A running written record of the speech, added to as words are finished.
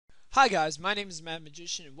Hi guys, my name is Mad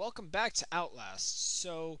Magician and welcome back to Outlast.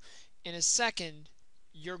 So, in a second,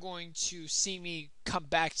 you're going to see me come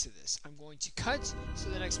back to this. I'm going to cut to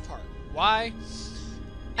the next part. Why?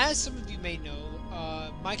 As some of you may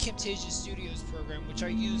know, my Camtasia Studios program, which I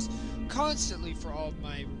use constantly for all of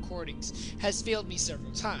my recordings, has failed me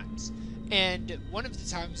several times. And one of the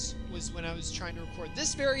times was when I was trying to record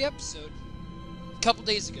this very episode a couple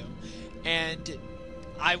days ago. And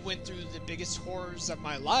I went through the biggest horrors of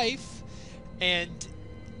my life, and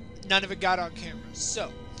none of it got on camera.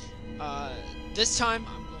 So, this time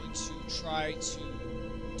I'm going to try to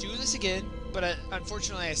do this again, but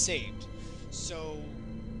unfortunately I saved. So,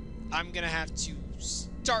 I'm going to have to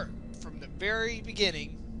start from the very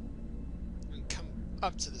beginning and come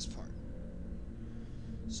up to this part.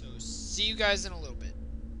 So, see you guys in a little bit.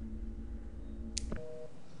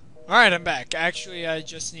 Alright, I'm back. Actually, I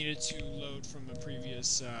just needed to load from a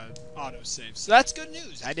previous autosave. So that's good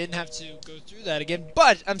news. I didn't have to go through that again,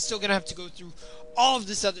 but I'm still going to have to go through all of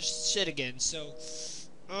this other shit again. So,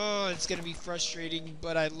 it's going to be frustrating,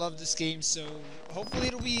 but I love this game, so hopefully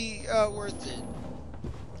it'll be worth it.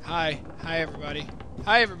 Hi. Hi, everybody.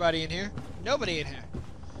 Hi, everybody in here. Nobody in here.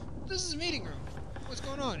 This is a meeting room. What's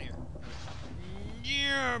going on here?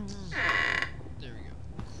 Yeah. There we go.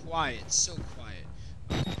 Quiet. So quiet.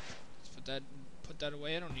 Let's put that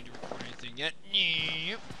away. I don't need to record anything yet.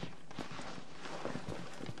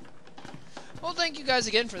 Well, thank you guys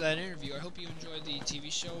again for that interview. I hope you enjoyed the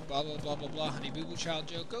TV show. Blah blah blah blah blah. Honey Boo Boo child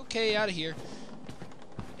joke. Okay, out of here.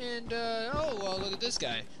 And oh well, look at this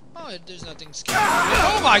guy. Oh, there's nothing scary.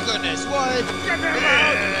 Oh my goodness! What? Get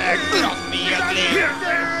off me, ugly!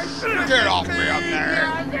 Get off me, ugly!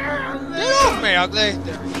 Get off me, ugly!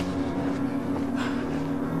 There we go.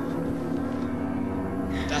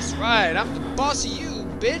 That's right, I'm the boss of you,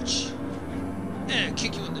 bitch! And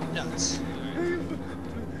kick you in the nuts.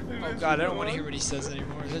 Oh god, I don't want to hear what he says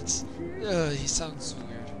anymore. That's... he sounds so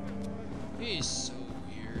weird. He's so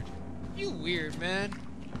weird. You weird, man.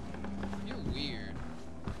 You're weird.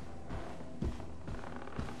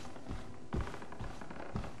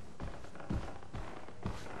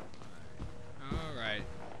 Alright.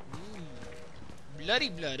 Bloody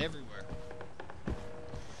blood everywhere.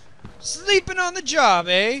 Sleeping on the job,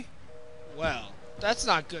 eh? Well, that's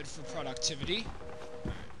not good for productivity.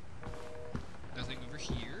 Right. Nothing over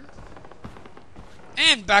here.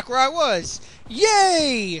 And back where I was!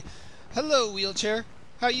 Yay! Hello, wheelchair.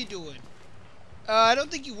 How you doing? I don't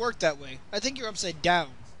think you work that way. I think you're upside down.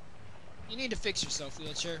 You need to fix yourself,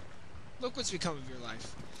 wheelchair. Look what's become of your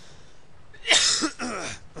life.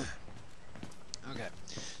 Okay.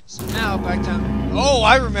 So now, back down... Oh,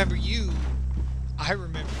 I remember you! I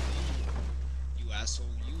remember you. You asshole.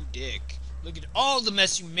 You dick. Look at all the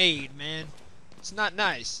mess you made, man. It's not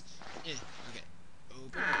nice. Yeah, okay.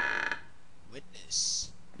 Open.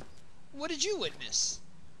 Witness. What did you witness?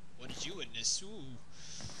 What did you witness? Ooh.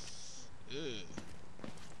 Ugh.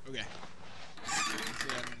 Okay.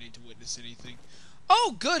 Hopefully I don't need to witness anything.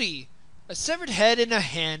 Oh, goody! A severed head and a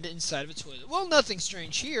hand inside of a toilet. Well, nothing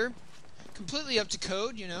strange here. Completely up to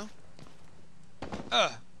code, you know.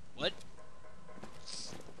 What?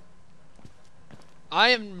 I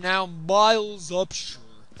am now Miles Upshur,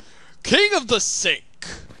 king of the sink.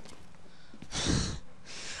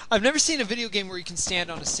 I've never seen a video game where you can stand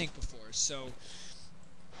on a sink before, so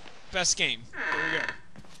best game. There we go.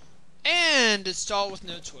 And a stall with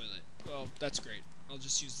no toilet. Well, that's great. I'll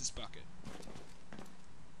just use this bucket.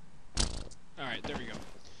 Alright, there we go.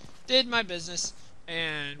 Did my business.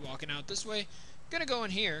 And walking out this way. Gonna go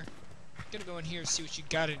in here. Gonna go in here and see what you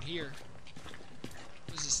got in here.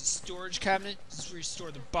 What is this, a storage cabinet? This is where you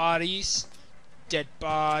store the bodies. Dead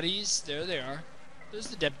bodies. There they are. There's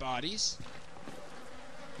the dead bodies.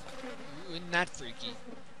 Ooh, isn't that freaky?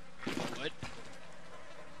 What?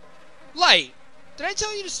 Light! Did I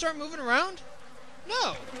tell you to start moving around?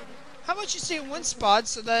 No! How about you stay in one spot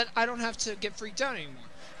so that I don't have to get freaked out anymore?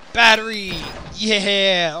 Battery!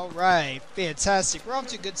 Yeah! Alright. Fantastic. We're off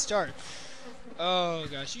to a good start. Oh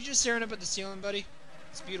gosh. You just staring up at the ceiling, buddy?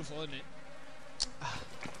 It's beautiful, isn't it? Ah,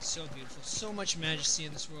 so beautiful. So much majesty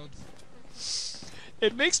in this world.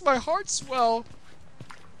 It makes my heart swell.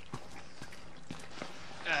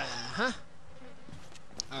 Uh-huh.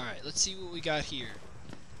 Alright, let's see what we got here.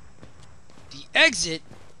 The exit?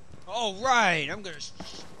 Alright, I'm gonna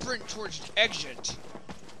sprint towards the exit.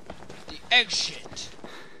 The exit.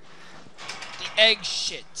 The egg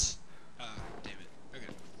shit. Damn it.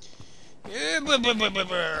 Okay.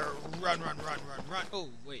 Run. Oh,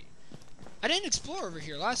 wait. I didn't explore over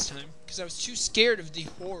here last time, because I was too scared of the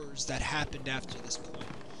horrors that happened after this point.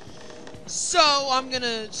 So, I'm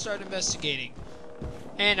gonna start investigating.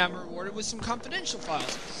 And I'm rewarded with some confidential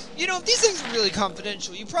files. You know, if these things are really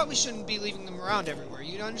confidential, you probably shouldn't be leaving them around everywhere.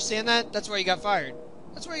 You understand that? That's why you got fired.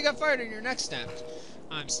 That's why you got fired and your neck snapped.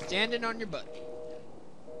 I'm standing on your butt.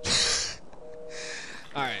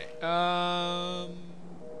 Alright,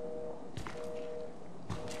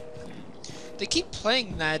 they keep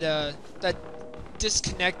playing that, that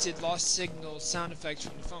disconnected, lost signal sound effect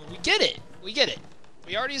from the phone. We get it! We get it.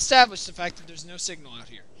 We already established the fact that there's no signal out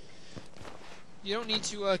here. You don't need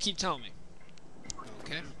to, keep telling me.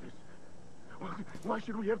 Okay. Why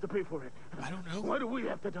should we have to pay for it? I don't know. Why do we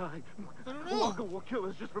have to die? I don't know. Walker will kill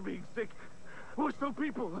us just for being sick. We're still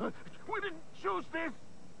people. We didn't choose this.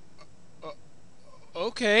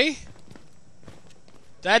 Okay.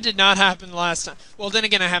 That did not happen last time. Well, then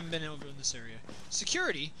again, I haven't been over in this area.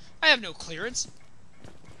 Security? I have no clearance.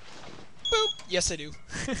 Boop. Yes, I do.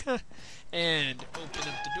 And open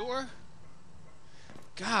up the door.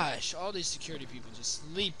 Gosh, all these security people just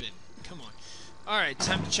sleeping. Come on. Alright,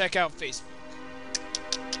 time to check out Facebook.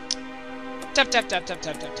 Tap, tap, tap, tap,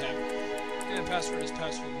 tap, tap, tap. And password is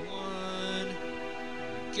password 1. There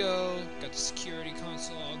we go. Got the security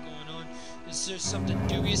console all going on. Is there something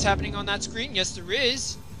dubious happening on that screen? Yes, there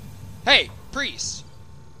is. Hey, Priest.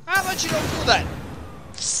 How about you don't fool that?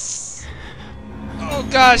 Oh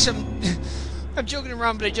gosh, I'm joking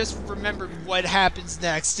around, but I just remembered what happens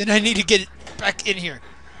next, and I need to get it back in here.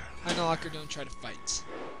 Unlocker, don't try to fight.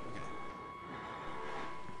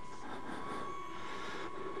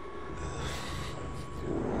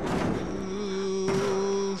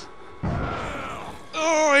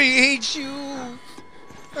 Oh, I hate you!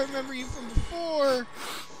 I remember you from before!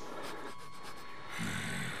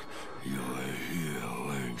 You're here,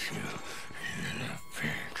 aren't you? You're not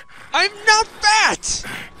fat. I'm not fat!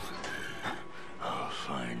 I'll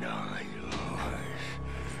find all your lies.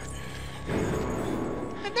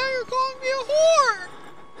 And now you're calling me a whore!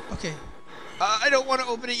 Okay. I don't want to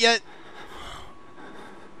open it yet.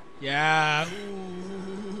 Yeah.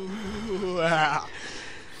 Ooh, ah.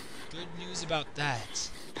 Good news about that.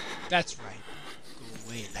 That's right. Go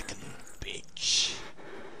away like a little bitch.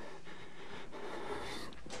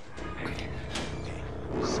 Okay.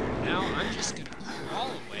 So now I'm just gonna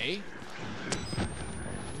crawl away.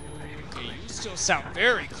 Okay, you still sound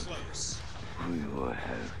very close. We will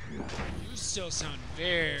have you. You still sound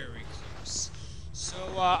very close. So,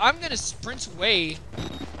 I'm gonna sprint away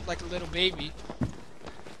like a little baby.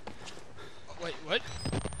 Oh, wait, what?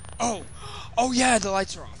 Oh! Oh yeah, the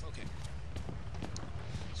lights are off. Okay.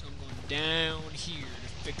 So I'm going down here to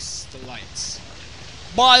fix the lights.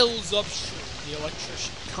 Miles upstream, the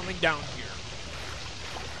electrician coming down here.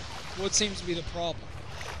 What seems to be the problem?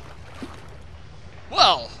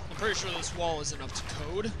 Well, I'm pretty sure this wall isn't up to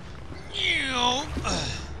code. Alright,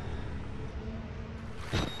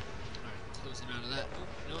 closing out of that. Oh,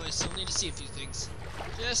 no, I still need to see a few things.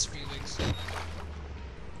 Just a few things.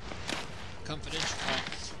 Confidential file.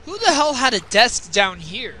 Who the hell had a desk down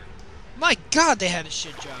here? My god, they had a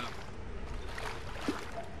shit job.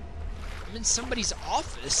 I'm in somebody's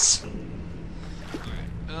office.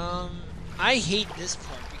 Alright, I hate this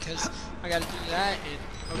part because I gotta do that and...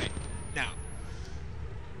 Okay, now.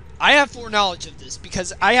 I have foreknowledge of this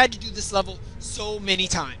because I had to do this level so many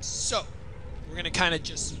times. So, we're gonna kind of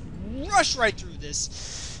just rush right through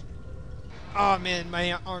this. Oh man,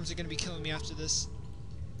 my arms are gonna be killing me after this.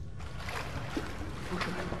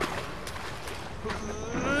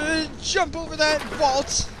 Jump over that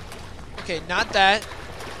vault. Okay, not that.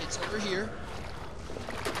 It's over here.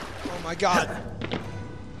 Oh my god.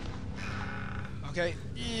 Okay.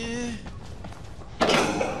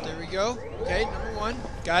 There we go. Okay, number 1.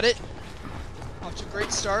 Got it. Off to a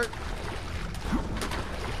great start.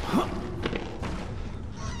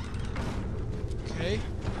 Okay,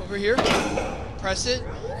 over here. Press it.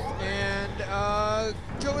 And,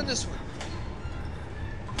 go in this one.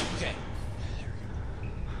 Okay. There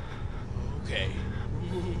we go. Okay.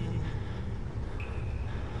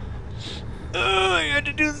 I had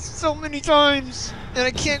to do this so many times, and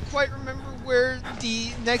I can't quite remember where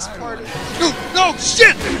the next part is. No,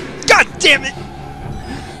 shit! God damn it!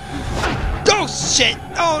 Oh shit!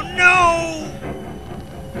 Oh no!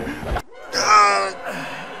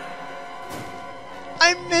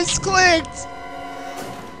 I misclicked!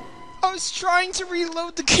 I was trying to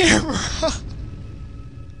reload the camera.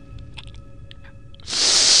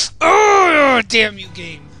 Oh, damn you,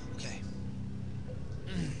 game. Okay.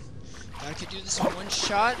 I could do this in one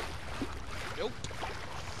shot. Nope.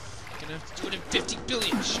 Gonna have to do it in 50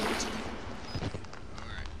 billion shots.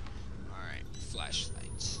 Alright. Alright.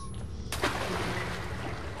 Flashlights.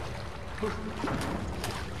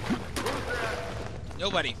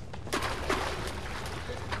 Nobody.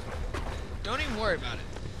 worry about it.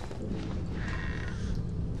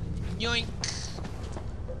 Yoink.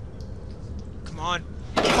 Come on.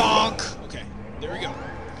 Bonk. Okay, there we go.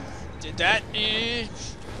 Did that.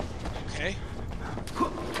 Okay.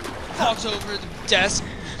 Falls over the desk.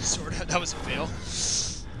 Sort of. That was a fail.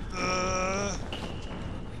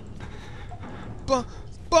 Bonk.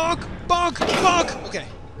 Bonk. Bonk. Bonk. Okay.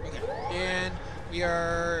 Okay. And we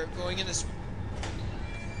are going in this.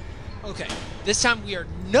 Okay. This time we are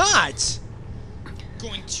not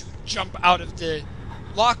going to jump out of the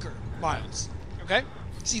locker, Miles. Okay?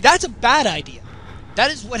 See, that's a bad idea. That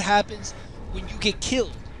is what happens when you get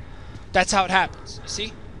killed. That's how it happens. You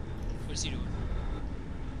see? What is he doing?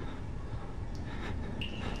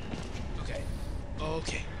 Okay.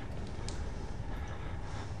 Okay.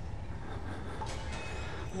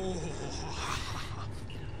 Oh.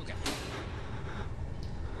 Okay.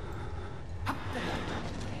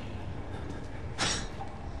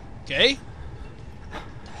 Okay.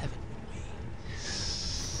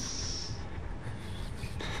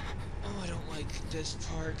 Oh, I don't like this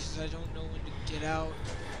part because I don't know when to get out.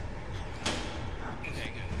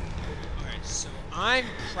 Okay, good. Alright, so I'm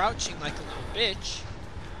crouching like a little bitch.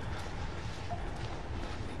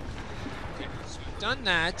 Okay, so I've done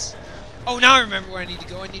that. Oh, now I remember where I need to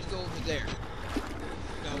go. I need to go over there.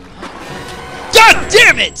 No. God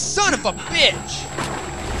damn it! Son of a bitch!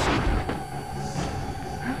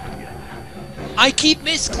 I keep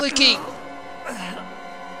misclicking!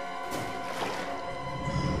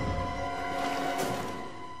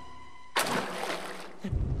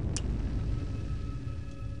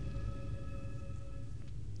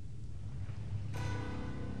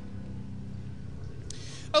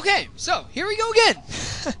 Okay, so here we go again.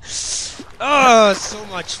 Oh, so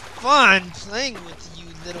much fun playing with you,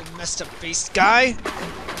 little messed up faced guy.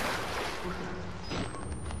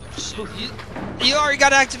 Oh shit, you already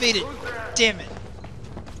got activated. Damn it.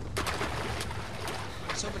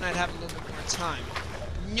 I was hoping I'd have a little bit more time.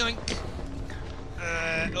 Yoink.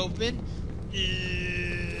 Open.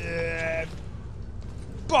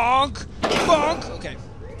 Bonk. Bonk. Okay.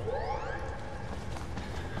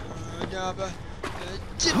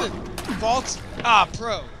 Vault. Ah,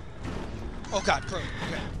 pro. Oh god, pro.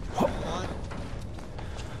 Okay. On.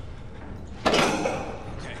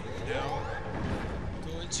 Okay, now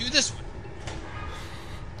go into this one.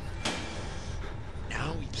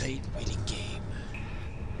 Now we play the waiting game.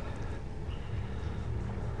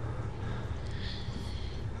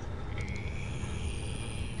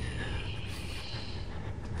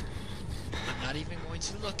 I'm not even going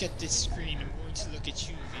to look at this screen. I'm going to look at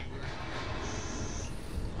you, viewer.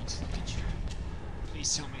 I'm going to look at you.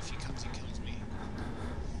 Please tell me if he comes and kills me.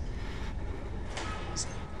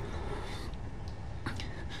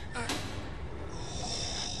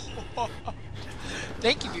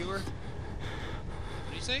 Thank you, viewer. What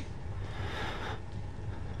do you say?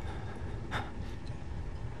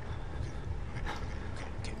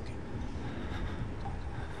 Okay.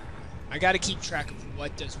 I gotta keep track of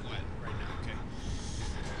what does what right now, okay?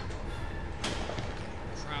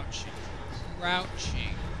 Crouching.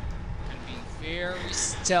 Crouching. Gonna be very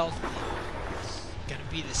stealthy. Gonna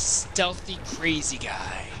be the stealthy crazy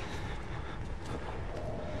guy.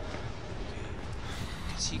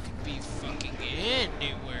 Because he could be fucking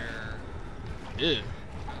anywhere. Ew.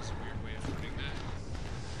 That's a weird way of putting that.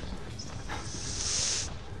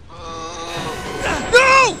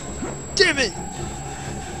 No! Damn it!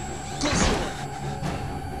 Close the door.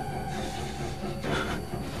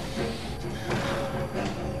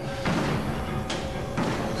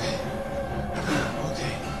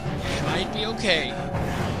 Okay. It might be okay.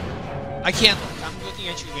 I can't look. I'm looking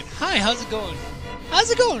at you again. Hi, how's it going? How's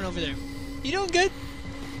it going over there? You doing good?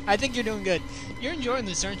 I think you're doing good. You're enjoying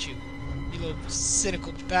this, aren't you? You little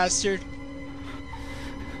cynical bastard.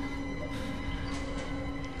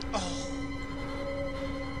 Oh.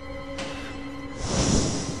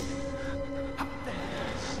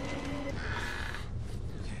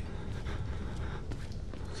 Okay.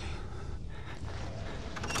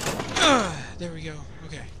 There we go.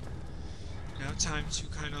 Okay. Now time to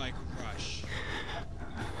kind of like rush.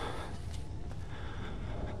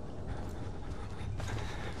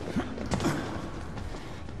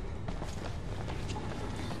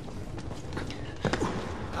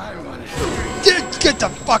 Get the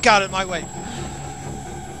fuck out of my way!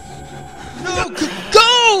 No!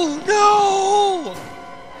 Go! No!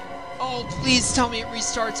 Oh, please tell me it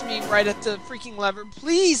restarts me right at the freaking lever.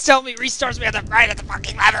 Please tell me it restarts me right at the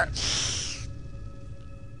fucking lever!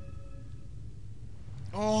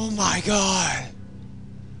 Oh my god!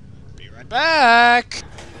 Be right back!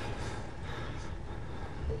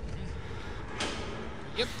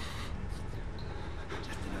 Yep.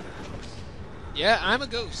 Yeah, I'm a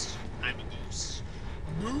ghost. I'm a ghost.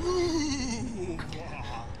 Move!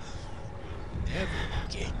 Never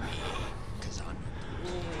get me, cause I'm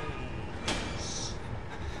a ghost.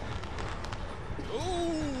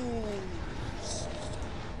 Ghost!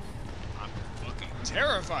 I'm a fucking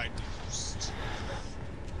terrified ghost.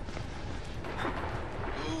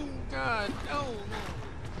 Oh god, no, no.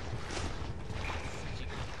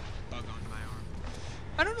 Freaking bug on my arm.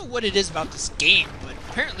 I don't know what it is about this game, but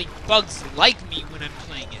apparently bugs like me when I'm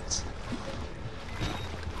playing it.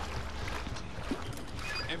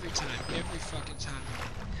 Every time, every fucking time.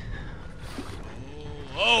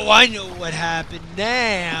 Oh, I know what happened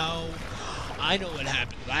now. I know what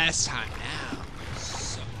happened last time now.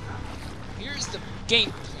 So, here's the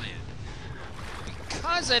game plan.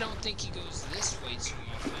 Because I don't think he goes this way too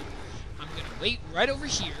often, I'm gonna wait right over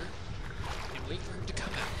here and wait for him to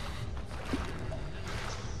come out.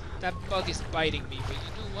 That bug is biting me, but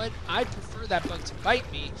you know what? I prefer that bug to bite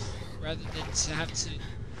me rather than to have to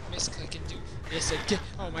misclick and do this again.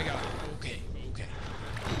 Oh my god. Okay, okay.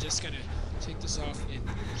 I'm just gonna take this off and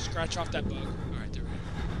scratch off that bug. Alright, there we go.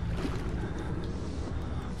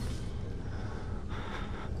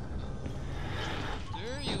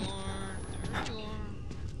 There you are. There you are.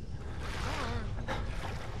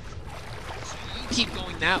 So you keep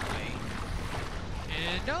going that way.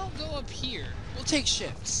 And I'll go up here. We'll take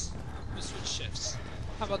shifts. We'll switch shifts.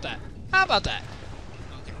 How about that? How about that?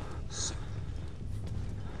 Okay, so.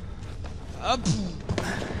 Okay,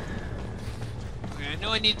 I know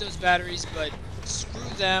I need those batteries, but screw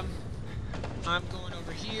them. I'm going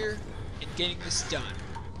over here and getting this done.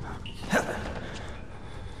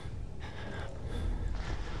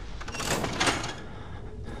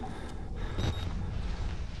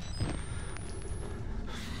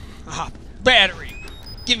 Aha! Battery!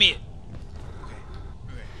 Give me it! Okay,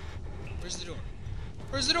 okay. Where's the door?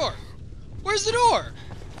 Where's the door? Where's the door?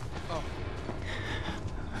 Oh.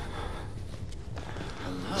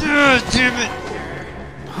 Damn it!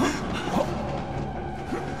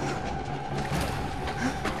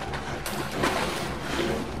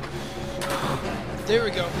 There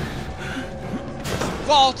we go.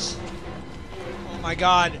 Vault! Oh my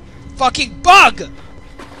god. Fucking bug!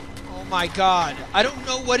 Oh my god. I don't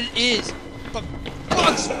know what it is, but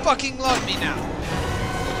bugs fucking love me now.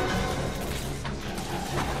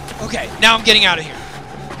 Okay, now I'm getting out of here.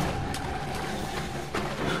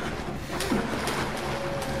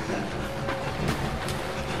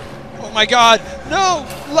 Oh my god! No!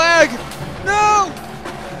 Lag! No!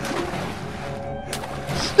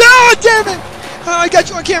 No! Damn it! Oh, I got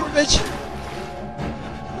you on camera, bitch!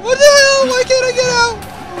 What the hell? Why can't I get out?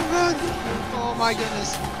 Oh god! Oh my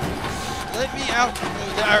goodness! Let me out!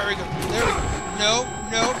 Oh, there we go! There we go! No!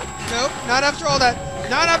 No! No! Not after all that!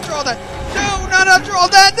 Not after all that! No! Not after all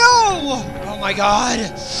that! No! Oh my god!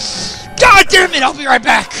 God damn it! I'll be right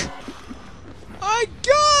back! I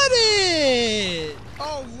got it!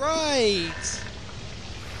 Alright!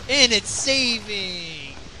 And it's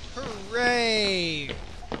saving! Hooray!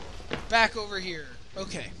 Back over here.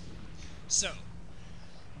 Okay. So,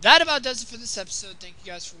 that about does it for this episode. Thank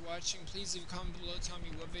you guys for watching. Please leave a comment below telling me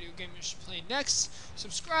what video game you should play next.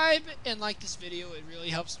 Subscribe and like this video. It really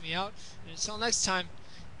helps me out. And until next time,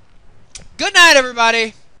 good night,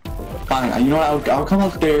 everybody! Fine, you know what? I'll come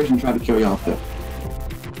upstairs and try to kill you off there.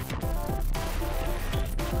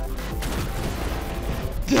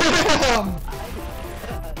 Damn!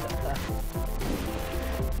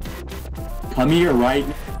 Come here right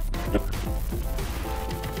now.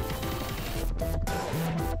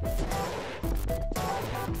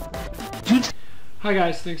 Hi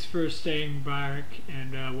guys, thanks for staying back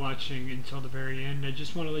and watching until the very end. I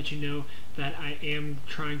just want to let you know that I am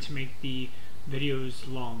trying to make the videos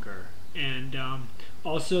longer, and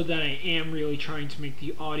also that I am really trying to make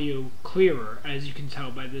the audio clearer, as you can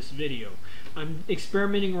tell by this video. I'm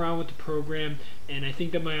experimenting around with the program, and I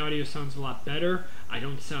think that my audio sounds a lot better. I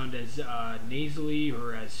don't sound as nasally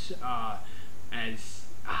or as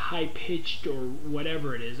high-pitched or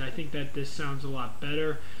whatever it is. I think that this sounds a lot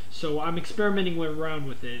better. So I'm experimenting around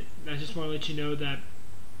with it. I just want to let you know that,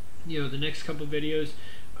 you know, the next couple videos,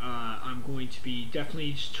 I'm going to be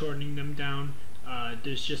definitely shortening them down.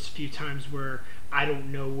 There's just a few times where I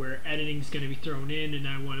don't know where editing's going to be thrown in, and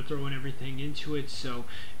I want to throw in everything into it, so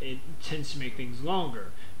it tends to make things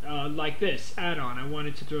longer. Like this add-on, I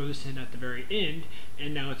wanted to throw this in at the very end,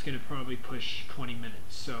 and now it's going to probably push 20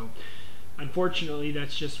 minutes. So unfortunately,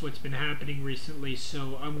 that's just what's been happening recently,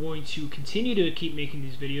 so I'm going to continue to keep making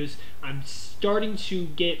these videos. I'm starting to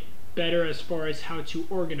get better as far as how to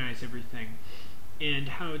organize everything and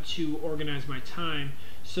how to organize my time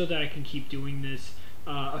so that I can keep doing this.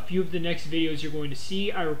 A few of the next videos you're going to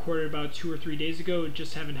see I recorded about 2 or 3 days ago,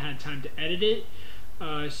 just haven't had time to edit it.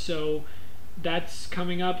 So that's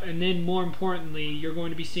coming up, and then more importantly, you're going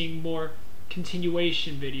to be seeing more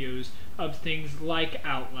continuation videos of things like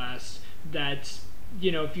Outlast. That,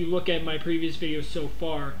 you know, if you look at my previous videos so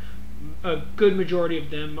far, a good majority of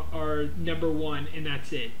them are #1, and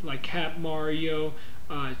that's it. Like Cat Mario,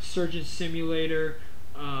 Surgeon Simulator,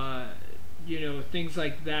 you know, things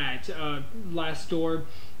like that, Last Door,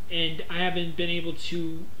 and I haven't been able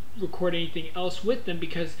to record anything else with them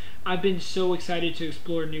because I've been so excited to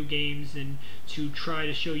explore new games and to try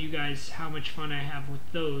to show you guys how much fun I have with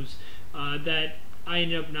those, that I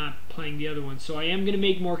ended up not playing the other ones. So I am going to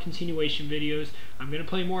make more continuation videos. I'm going to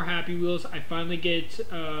play more Happy Wheels. I finally get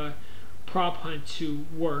Prop Hunt to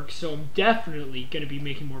work, so I'm definitely going to be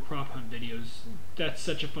making more Prop Hunt videos. That's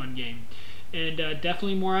such a fun game. And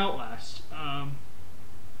definitely more Outlast.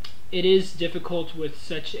 It is difficult with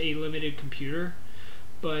such a limited computer,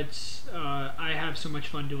 but I have so much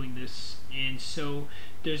fun doing this, and so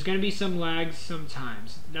there's going to be some lags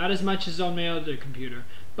sometimes. Not as much as on my other computer,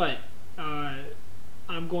 but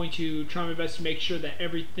I'm going to try my best to make sure that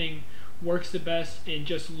everything works the best and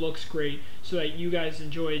just looks great so that you guys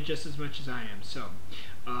enjoy it just as much as I am. So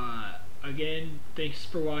again, thanks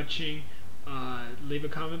for watching. Leave a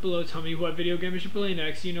comment below, tell me what video game I should play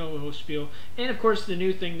next, you know the whole spiel. And of course the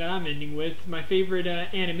new thing that I'm ending with, my favorite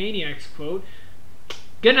Animaniacs quote.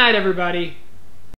 Good night, everybody.